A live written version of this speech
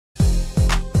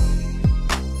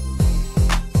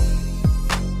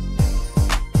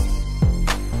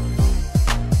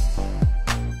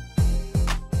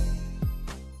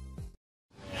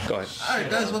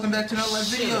guys, welcome back to another live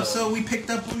video. So we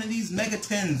picked up one of these Mega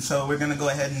 10s, so we're gonna go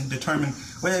ahead and determine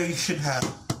whether you should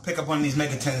pick up one of these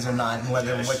Mega 10s or not, and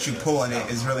whether what you pull in it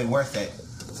is really worth it.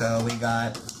 So we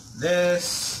got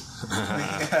this.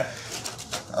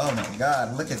 Oh my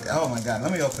god, look at oh my god,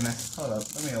 let me open it. Hold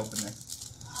up, let me open it.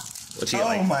 What's he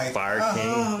like? Fire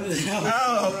King?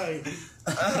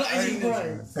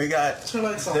 We got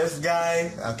this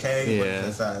guy, okay. Yeah.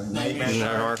 This, Nightmare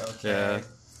Shark, okay. Yeah.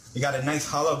 You got a nice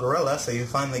hollow gorilla, so you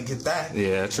finally get that.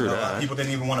 Yeah, true that. People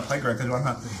didn't even want to play gorilla because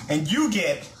one, and you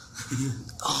get.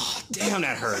 Oh, damn,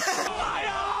 that hurts.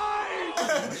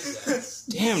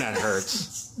 Damn, that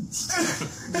hurts.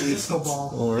 It's the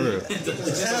ball. Oh, really?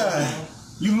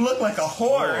 You look like a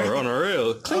whore. Oh, on a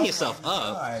real. Clean yourself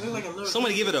up.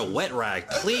 Somebody give it a wet rag,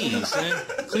 please, man.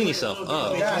 Clean yourself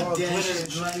up. God damn.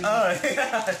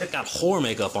 Got whore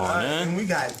makeup on, man. And we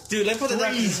got. Dude, let's put the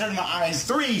knife in my eyes.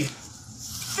 3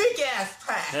 thick ass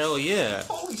packs. Hell yeah.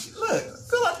 Holy shit! Look,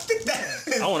 feel how thick that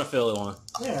is. I want to feel it one.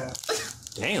 Yeah.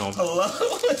 Damn. Hello?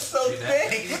 It's so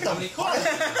thick. How many cards?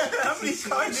 How many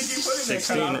cards did you put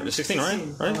in there? 16,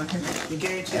 right? You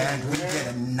guarantee And we get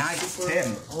a nice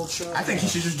 10. I think you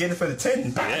should just get it for the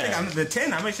 10. Yeah. I think the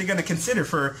 10 I'm actually going to consider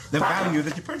for the value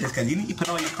that you purchased, because you put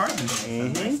all your cards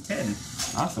in there. Nice 10.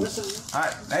 Awesome.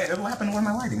 Alright, hey, what happened to one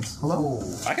of my lightings? Hello?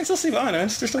 I can still see fine, man.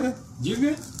 They're still good. You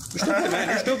good? They're still good, man.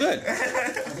 They're still good. I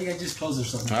think I just closed or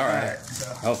something. Alright.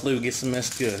 Hopefully we get some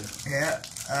mess good. Yeah.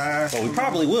 But we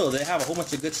probably will. They have a whole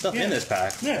bunch of good stuff in this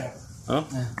pack. Yeah. Huh?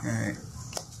 Alright.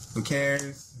 Who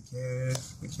cares? Who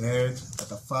cares? Who cares? What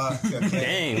the fuck? Okay.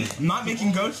 Dang. I'm not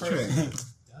making ghost tricks.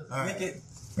 Alright.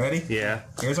 Ready? Yeah.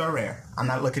 Here's our rare. I'm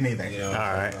not looking either.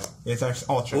 Alright. Here's our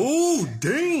ultra. Ooh,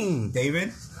 dang.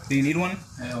 David, do you need one?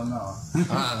 Hell no.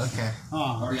 Ah, okay.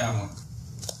 Oh, Already got one.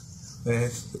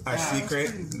 This our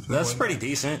secret. That's pretty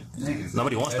decent.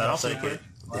 Nobody wants that. I'll take it.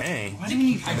 Dang. Why do you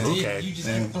need I did. Okay. You just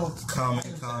And didn't throw.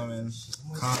 common. So,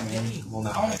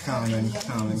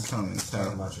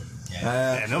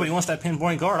 Yeah, nobody wants that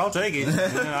pinpoint guard. I'll take it.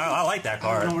 I like that I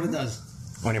don't know card. Uh, what it does.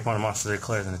 When your opponent monster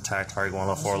declares an attack target one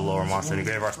level 4 lower monster, the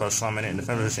graveyard spell summon it in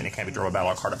defensive position. It can't be drawn by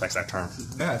battle or card effects that turn.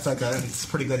 yeah, it's like it's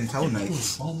pretty good in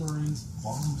Telenites. Bombs.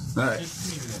 Alright.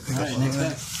 Alright, next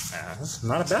back. Yeah, that's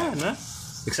not bad, man.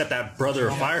 Except that Brother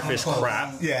Firefist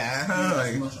crap. Yeah,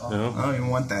 like, You I know? don't even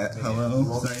want that. Hello?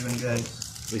 It's not even good.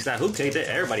 At least that hoop cake,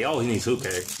 everybody always needs hoop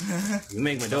cake. You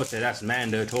make Mendoza, that's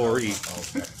mandatory.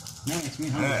 No, it's me,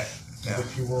 huh? Alright. Yeah.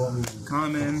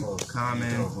 Common.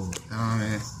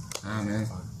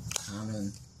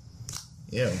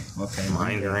 Ew. Okay.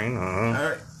 Mind drain.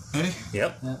 Alright. Ready?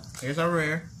 Yep. Here's our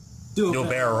rare. Do a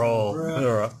barrel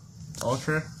roll.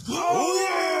 Ultra.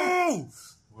 Oh!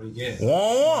 What do you get?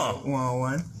 1-1.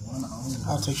 101.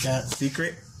 I'll take that.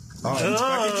 Secret. Oh, it's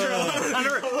fucking troll.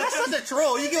 That's not the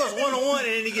troll. You give us 1-1 and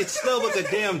then you get spelled with a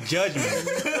damn judgment.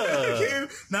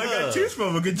 Now I got 2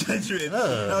 spell with good judgment.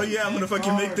 Oh yeah, I'm gonna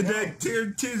fucking make the deck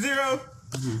tier 2-0.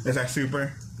 That's our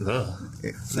super.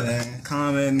 So then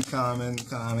common. So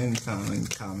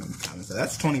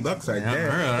that's $20 right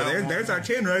there. So there's our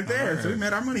 10 right there. So we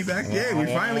made our money back. Yeah, we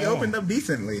finally opened up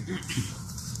decently.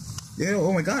 Yeah,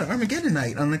 oh my god, Armageddon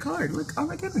Knight on the card. Look,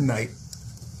 Armageddon Knight.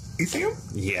 You see him?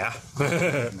 Yeah.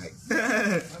 Knight.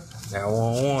 That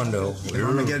 1-1 though. If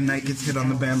Armageddon Knight gets hit on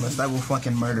the ban list, I will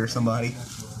fucking murder somebody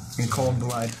in cold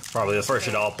blood. Probably the first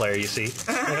all player you see.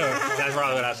 That's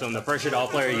probably what I assume. The first all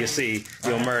player you see,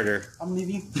 you'll murder. I'm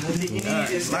leaving.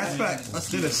 Last back. Let's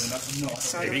do this.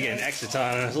 If you get an extra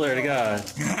time, I swear to God.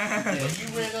 You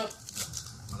ran up.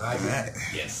 Alright.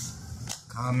 Yes.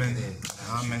 Common.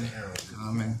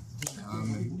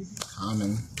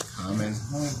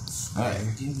 Alright.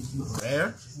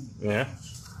 Rare. Yeah.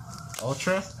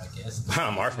 Ultra. I guess.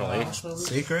 Marshmallow.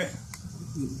 Secret.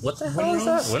 What the hell is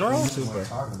that? Winroll? Super.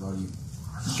 Talking about you.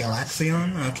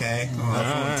 Galaxion. Okay.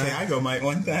 Tiago might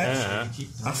want that.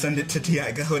 I'll send it to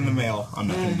Tiago in the mail. I'm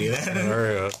not gonna do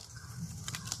that.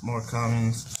 More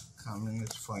commons. Common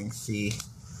is flying C.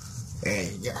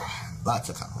 Hey, yeah. Lots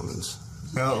of commons.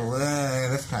 Oh,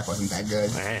 this pack wasn't that good.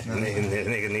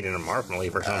 Nigga needed a marshmallow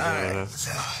or something. Alright,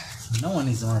 so. No one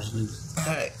needs orange sleeves.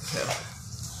 Alright, so.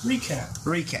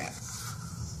 Recap.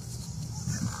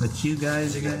 Put you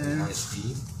guys in. I'll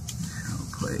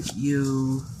put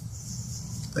you.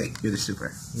 Wait, you're the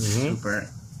super. Super.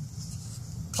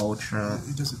 Ultra.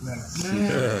 It doesn't matter.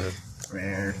 Secret.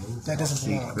 Rare. That doesn't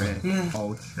matter. Secret.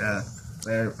 Ultra.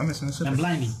 Rare. I'm missing a super. I'm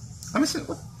blinding. I'm missing.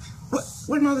 What?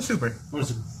 Where's my other super? What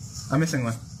is it? I'm missing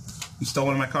one. You stole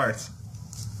one of my cards.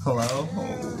 Hello?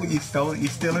 Oh, you stole it? You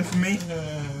stealing from me?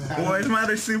 Where's my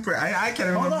other super? I can't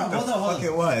remember what the fuck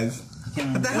it was.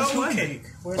 What the hell was it? Cake.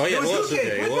 Oh yeah, it was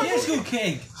okay. Here's who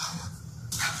cake.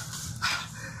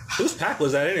 Whose pack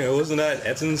was that anyway? Wasn't that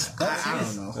Edson's? I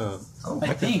don't know.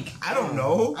 I think. I don't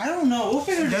know. I don't know. We'll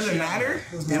figure It this doesn't shit out. matter,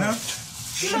 you know?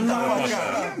 Shut the fuck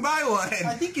up. You can buy one.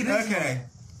 I think it is. Okay.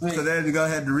 Wait. So there, to go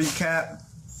ahead and recap.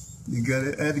 You got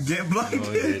it. Had to get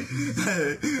blinded.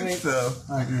 So,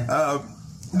 Alright, yeah.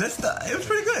 it was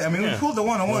pretty good. I mean, we pulled the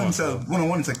 101, so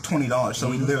 101 is like $20, so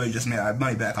we literally just made our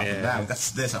money back off the bat.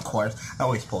 That's this, of course. I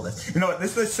always pull this. You know what?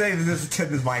 Let's say this is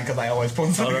tip is mine because I always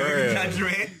pull something very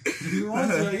judgment. You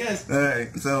want to, I guess.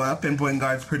 Alright, so our pinpoint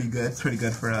guard's pretty good. Pretty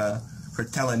good for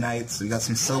Telenites. We got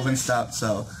some Sylvan stuff.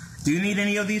 So, do you need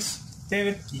any of these,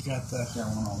 David? You got the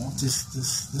one-on-one.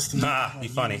 This thing. Be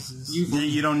funny.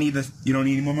 You don't need this. You don't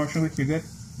need any more martial week. You're good.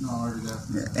 No, I already got.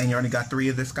 Yeah. And you already got 3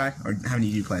 of this guy, or how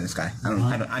many do you play this guy?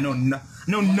 I know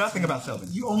nothing about Sylvan.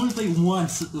 You only play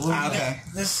once. Okay.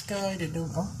 This guy to do.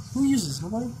 Who uses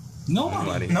nobody?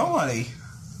 Nobody.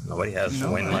 Nobody has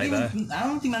to win like that. I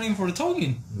don't think not even for the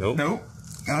token. Nope.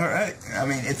 All right. I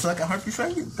mean, it's like a heartbeat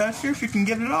strike. Not sure if you can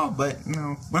get it all, but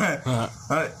no. All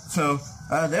right. So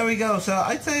there we go. So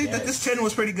I'd say that this 10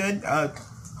 was pretty good.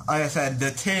 Like I said,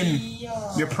 the 10,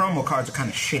 your promo cards are kind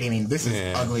of shitty. I mean, this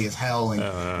is ugly as hell, and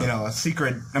you know, a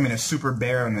super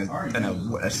bear and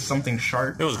a something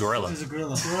shark. It was gorilla. It's a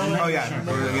gorilla. Oh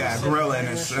yeah, gorilla and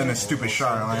a stupid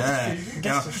shark. Like, you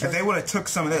know, if they would have took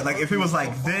some of that, like if it was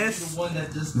like this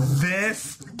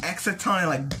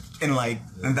Exciton,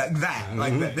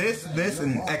 this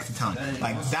and Exciton,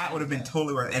 like that would have been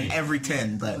totally worth, and every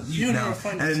 10, but you know,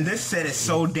 and then this set is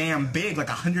so damn big, like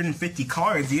 150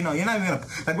 cards. You know, you're not even gonna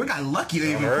like. We got lucky to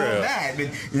even pull that, but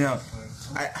you know,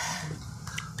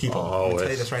 people, I'll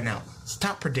tell you this right now.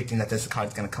 Stop predicting that this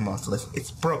card's gonna come off the list. It's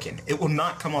broken. It will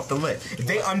not come off the list. If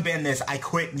they unban this, I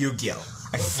quit Yu-Gi-Oh!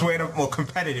 I swear to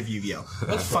competitive Yu-Gi-Oh!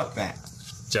 Fuck that.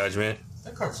 Judgment.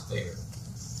 That card's there.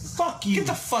 Fuck you. Get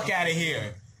the fuck out of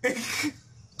here.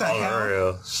 The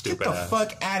hell? Stupid. Get the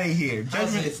fuck out of here.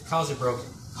 Judgment. How's it broken?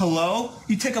 Hello?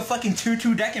 You take a fucking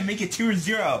 2/2 deck and make it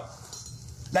 2/0.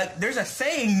 Like, there's a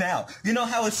saying now. You know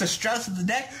how it's the stress of the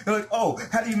deck? They're like, oh,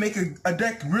 how do you make a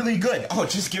deck really good? Oh,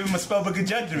 just give him a Spellbook of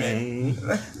Judgment.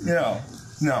 No,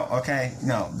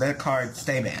 that card,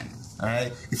 stay banned.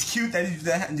 Alright? It's cute that you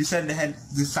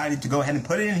decided to go ahead and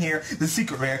put it in here, the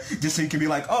secret rare, just so you can be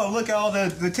like, oh, look at all the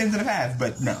 10s that it has.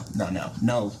 But no.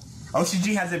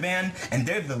 OCG has it banned, and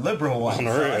they're the liberal ones.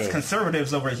 So us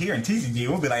conservatives over here in TCG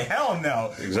will be like, hell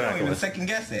no. Exactly. We don't even second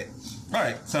guess it.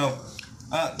 Alright, so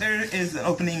there is the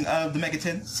opening of the Mega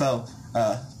 10. So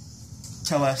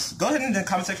tell us, go ahead in the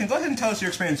comment section, go ahead and tell us your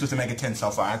experience with the Mega 10 so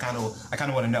far. I kind of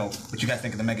want to know what you guys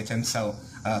think of the Mega 10. So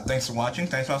thanks for watching,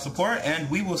 thanks for our support, and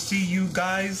we will see you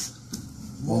guys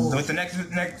with the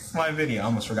next live video. I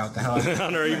almost forgot the hell. I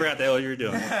know you forgot the hell you were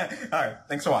doing. Alright,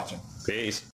 thanks for watching. Peace.